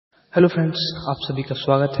Hello friends, आप सभी का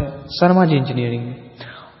स्वागत है शर्मा जी इंजीनियरिंग में।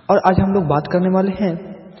 और आज हम लोग बात करने वाले हैं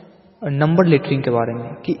नंबर लेटरिंग के बारे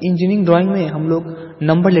में कि इंजीनियरिंग ड्राइंग में हम लोग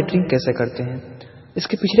नंबर लेटरिंग कैसे करते हैं।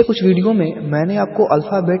 इसके पिछले कुछ वीडियो में मैंने आपको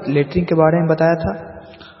अल्फ़ाबेट लेटरिंग के बारे में बताया था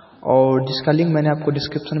और जिसका लिंक मैंने आपको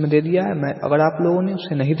डिस्क्रिप्शन में दे दिया है। अगर आप लोगों ने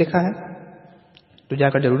उसे नहीं देखा है तो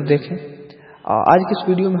जाकर जरूर देखें। आज की इस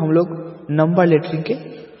वीडियो में हम लोग नंबर लेटरिंग के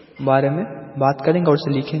बारे में बात करेंगे और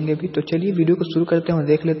उसे लिखेंगे भी। तो चलिए वीडियो को शुरू करते हैं और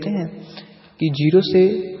देख लेते हैं कि 0 से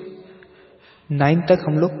 9 तक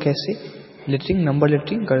हम लोग कैसे लेटरिंग नंबर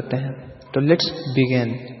लेटरिंग करते हैं। तो let's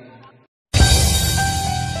begin.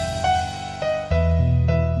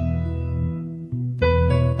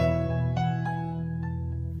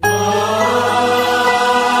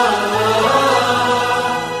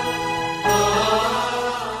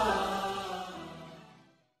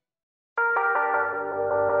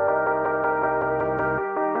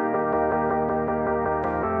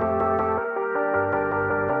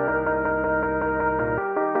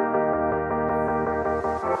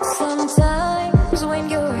 Sometimes when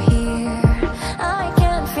you're here, I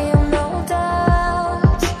can feel no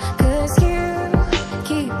doubt, 'cause you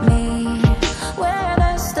keep me where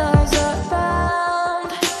the stars are bound.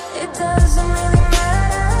 It doesn't really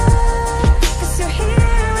matter, 'cause you're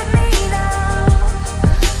here with me now.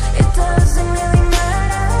 It doesn't really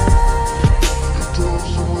matter.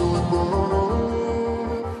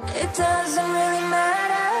 It doesn't really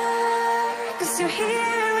matter, 'cause you're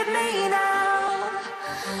here with me now.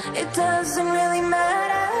 It doesn't really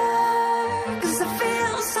matter, 'cause I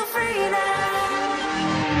feel so free now.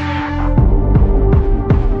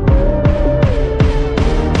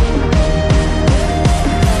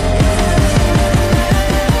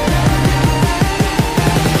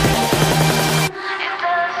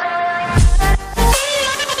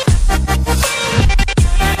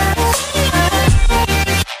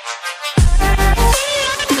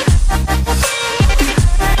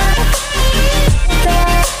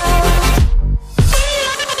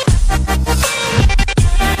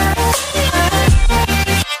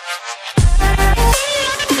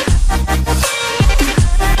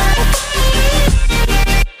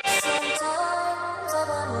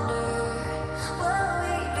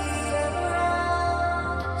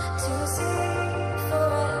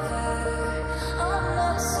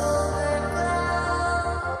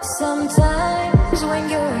 Sometimes when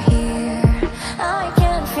you're here, I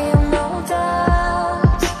can feel no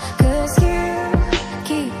doubt, 'cause you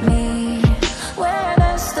keep me where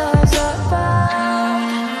the stars are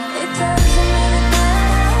bound. It doesn't really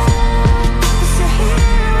matter, 'cause you're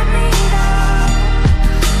here with me now.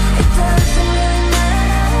 It doesn't really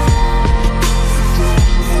matter.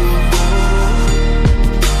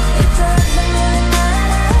 It doesn't really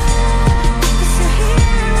matter, 'cause you're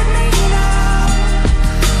here with me now.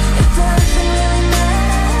 It doesn't really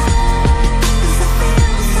matter, 'cause I feel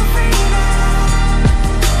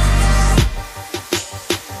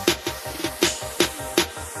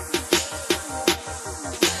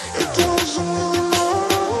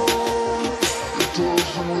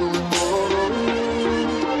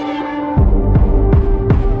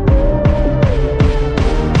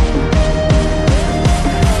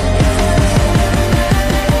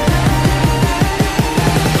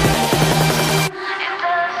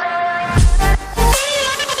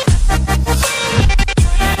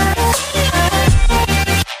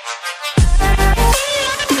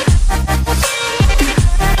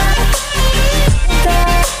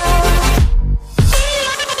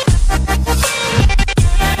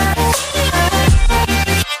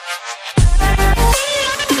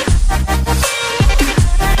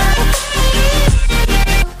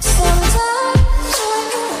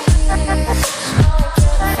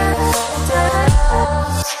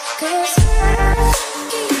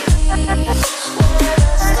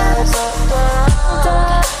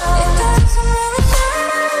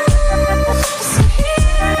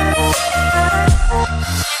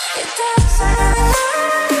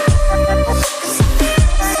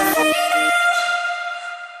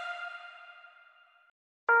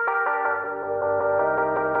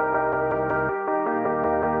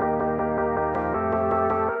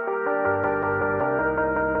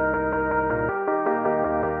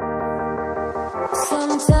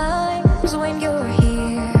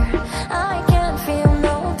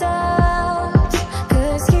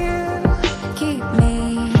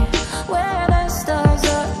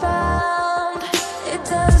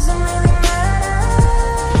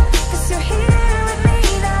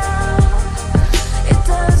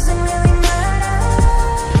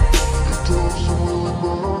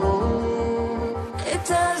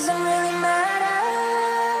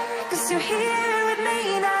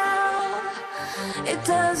It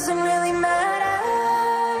doesn't really matter,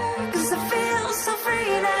 'cause I feel so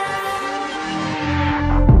free now.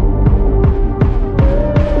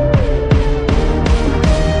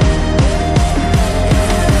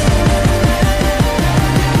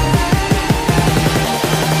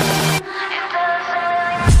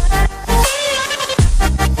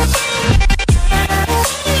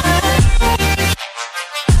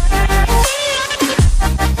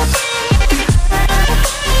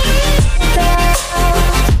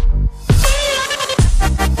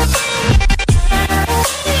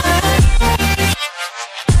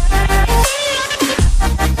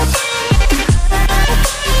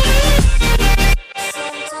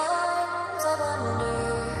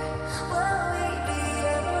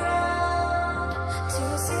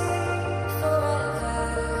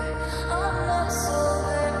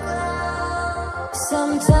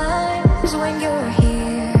 Sometimes when you're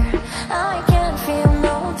here, I can't feel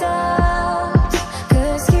no doubt,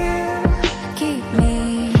 'cause you keep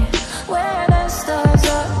me where the stars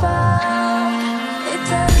are bound. It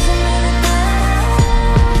doesn't really matter,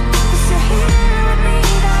 'cause you're here with me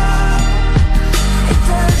now. It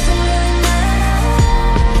doesn't really matter.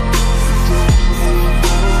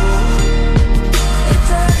 It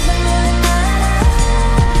doesn't really matter,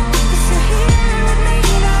 'cause you're here with me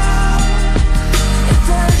now. It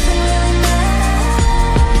doesn't really matter,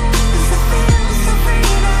 'cause I feel so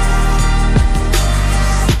free now.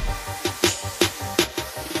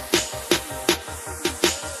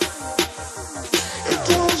 It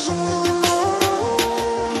doesn't really matter.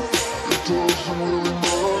 It doesn't really matter.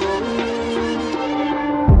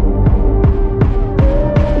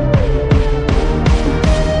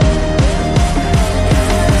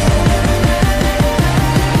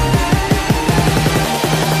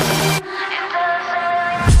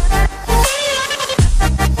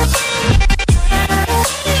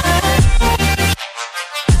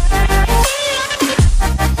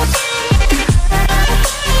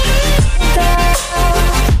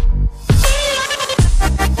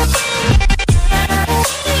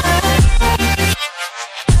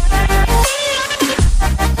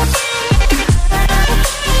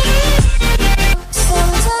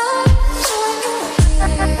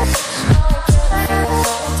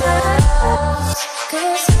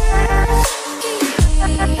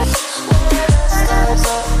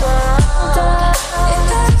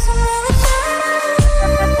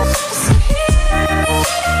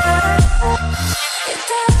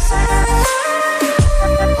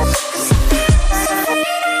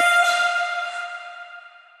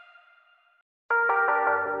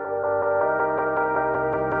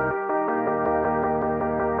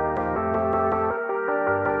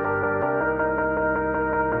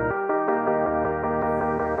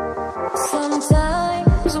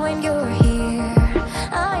 Sometimes when you're here,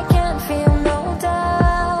 I can't feel no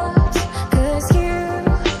doubt, 'cause you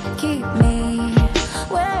keep me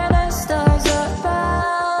where the stars are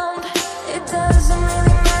bound. It doesn't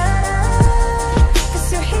really matter, 'cause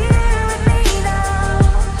you're here with me now.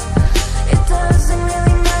 It doesn't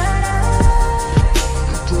really matter.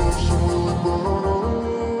 It doesn't really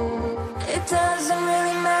matter. It doesn't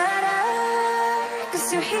really matter, 'cause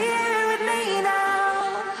you're here with me now.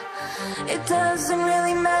 It doesn't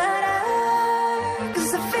really matter,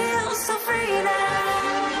 'cause I feel so free now.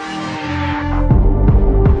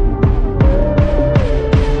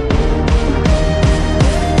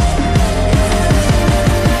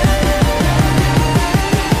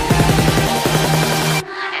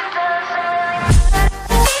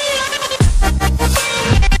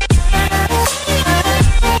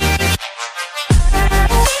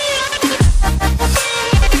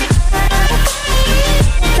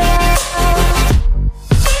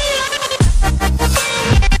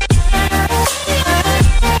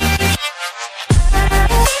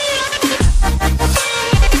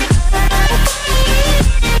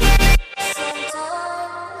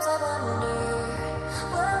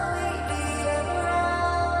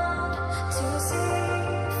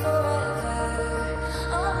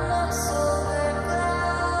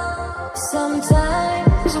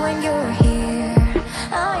 Sometimes when you're here,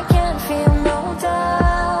 I can't feel no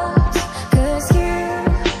doubt, 'cause you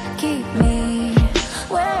keep me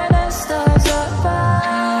where the stars are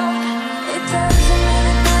bound. It doesn't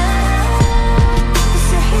really matter, 'cause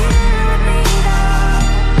you're here with me now.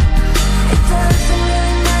 It doesn't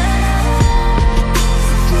really matter.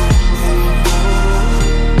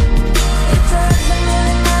 It doesn't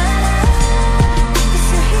really matter, 'cause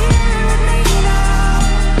you're here with me now.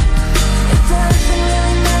 It doesn't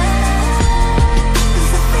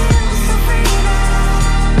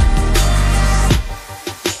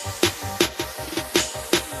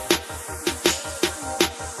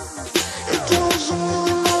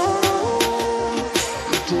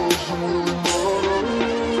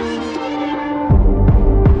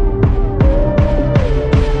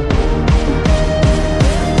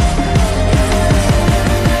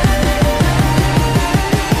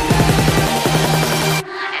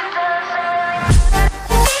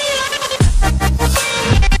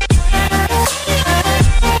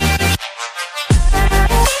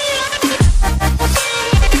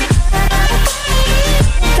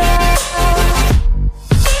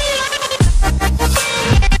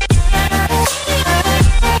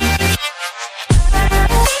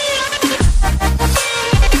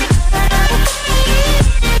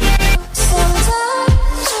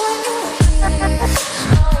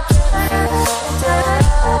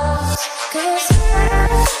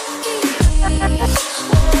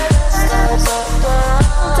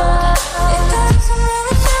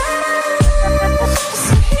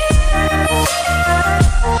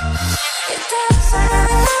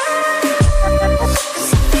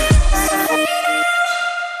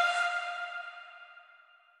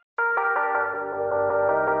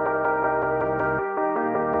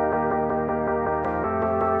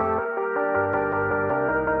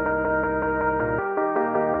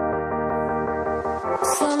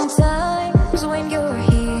Sometimes when you're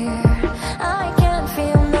here, I can't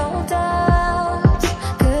feel no doubt,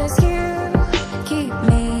 'cause you keep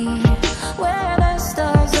me where the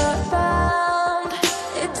stars are bound.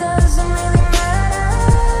 It doesn't really matter,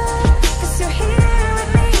 'cause you're here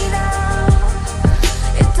with me now.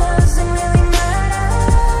 It doesn't really matter.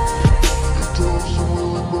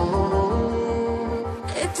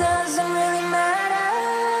 It doesn't really matter,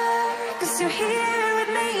 'cause you're here with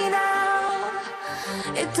me now.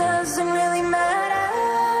 It doesn't really matter,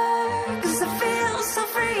 'cause I feel so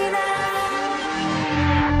free now.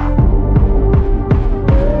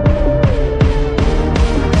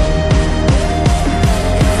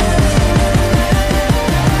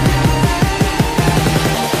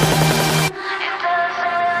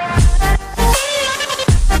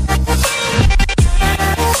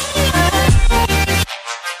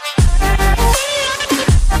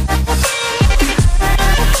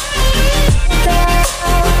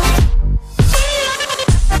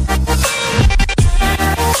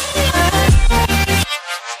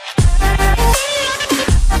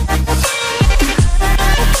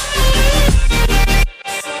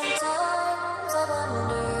 Sometimes I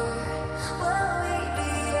wonder, will we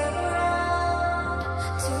be around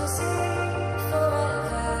to see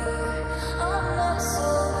forever on the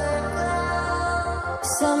solar cloud?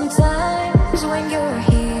 Sometimes when you're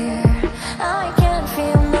here, I can't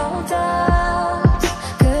feel no doubt,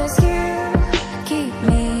 'cause you keep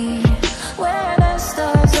me where the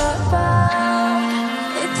stars are bound.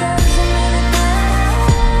 It doesn't really matter,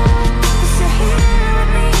 'cause you're here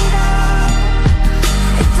with me now.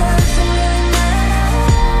 It doesn't really matter.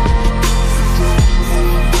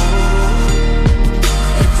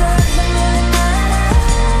 It doesn't really matter,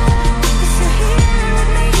 'cause you're here with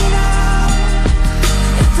me now.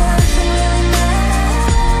 It doesn't really matter,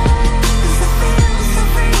 'cause I feel so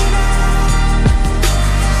free now.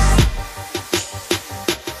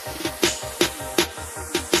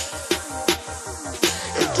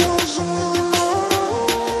 It doesn't really matter.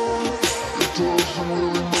 It doesn't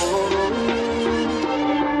really matter.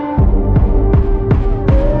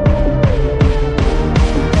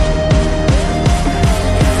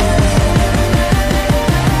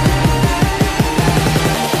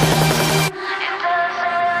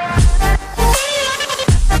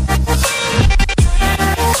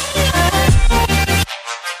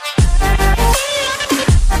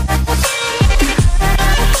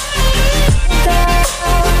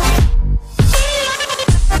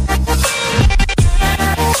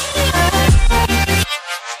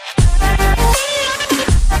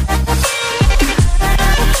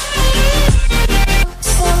 when you're here,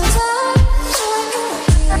 I can't feel no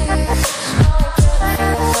doubt, 'cause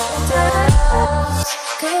you keep me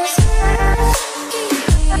where the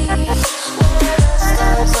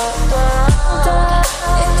stars are bound.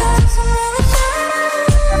 It doesn't really matter,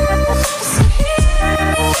 'cause you're here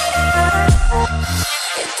with me now.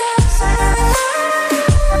 It doesn't really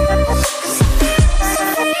matter, 'cause I feel so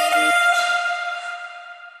free now.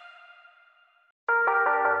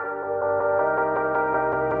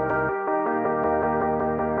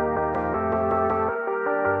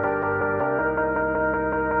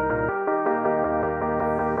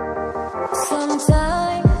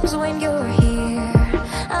 Sometimes when you're here,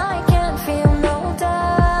 I can't feel no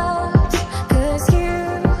doubt, 'cause you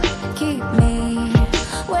keep me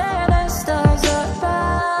where the stars are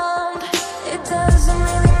bound. It doesn't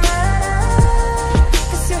really matter,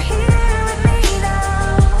 'cause you're here with me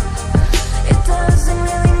now. It doesn't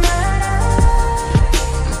really matter.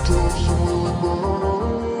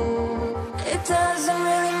 It doesn't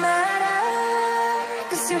really matter,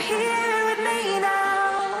 'cause you're here with me now.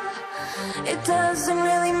 It doesn't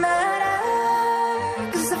really matter,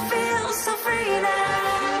 'cause I feel so free now.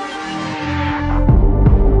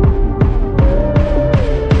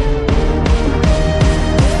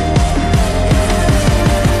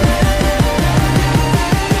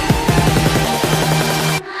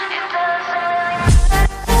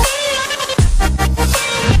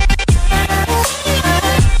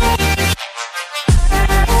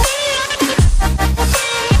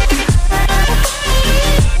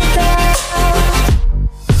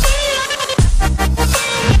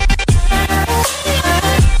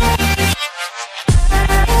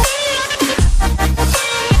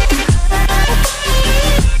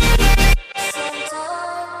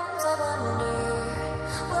 Sometimes I wonder,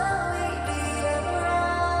 will we be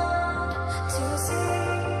around to see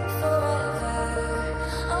forever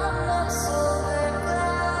on the solar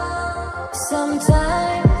cloud?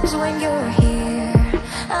 Sometimes when you're here,